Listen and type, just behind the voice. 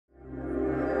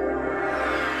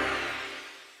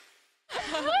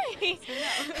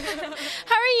sorry.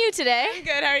 How are you today? I'm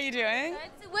good. How are you doing?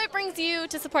 So what brings you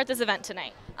to support this event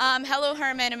tonight? Hello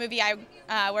Herman, a movie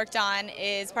I worked on,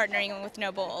 is partnering with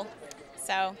No Bull,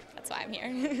 so that's why I'm here.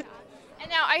 And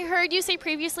now I heard you say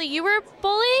previously you were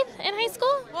bullied in high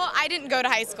school? Well, I didn't go to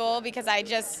high school because I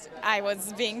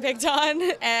was being picked on,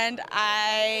 and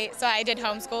so I did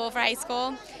homeschool for high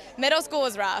school. Middle school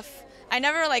was rough. I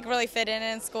never really fit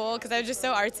in school because I was just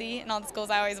so artsy, and all the schools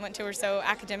I always went to were so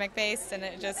academic based, and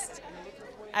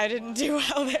I didn't do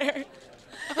well there.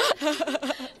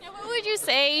 Now, what would you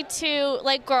say to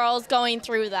girls going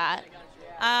through that?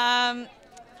 I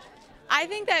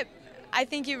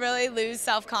think you really lose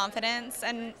self-confidence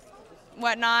and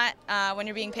whatnot when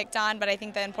you're being picked on, but I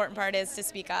think the important part is to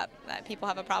speak up, that people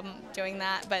have a problem doing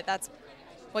that, but that's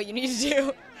what you need to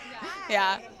do.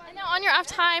 Yeah. And now on your off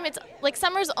time, it's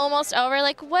summer's almost over.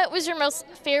 What was your most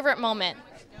favorite moment?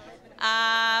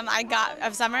 I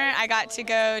got to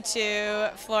go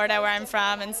to Florida, where I'm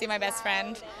from, and see my best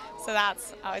friend, so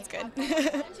that's always good.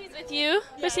 And she's with you?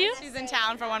 Yeah, she's in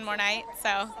town for one more night,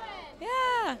 so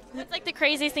yeah. What's the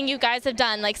craziest thing you guys have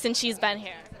done since she's been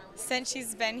here? Since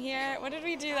she's been here, what did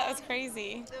we do that was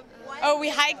crazy? Oh, we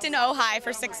hiked in Ojai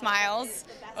for 6 miles.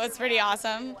 It was pretty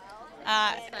awesome.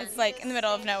 It's in the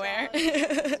middle of nowhere.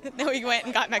 Then we went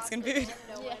and got Mexican food.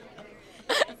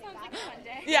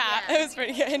 Yeah, it was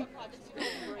pretty good.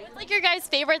 What's your guys'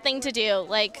 favorite thing to do?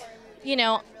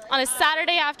 On a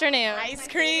Saturday afternoon? Ice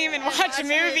cream and watch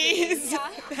movies.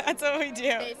 That's what we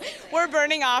do. We're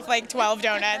burning off 12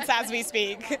 donuts as we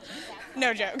speak.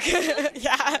 No joke.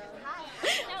 Yeah.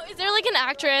 Now, is there an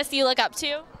actress you look up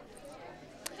to?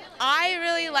 I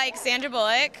really like Sandra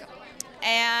Bullock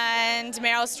and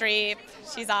Meryl Streep.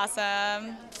 She's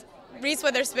awesome. Reese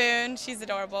Witherspoon. She's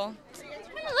adorable.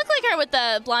 You look like her with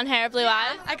the blonde hair, blue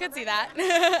eyes. I could see that.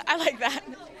 I like that.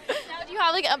 Now, do you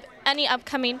have any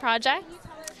upcoming projects?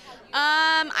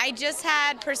 I just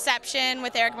had Perception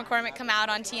with Eric McCormick come out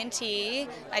on TNT.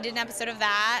 I did an episode of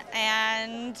that,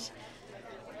 and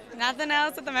nothing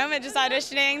else at the moment, just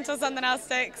auditioning until something else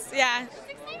sticks. Yeah.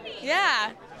 That's exciting.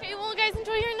 Yeah. Okay, well, guys,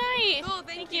 enjoy your night. Cool,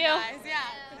 thank you guys.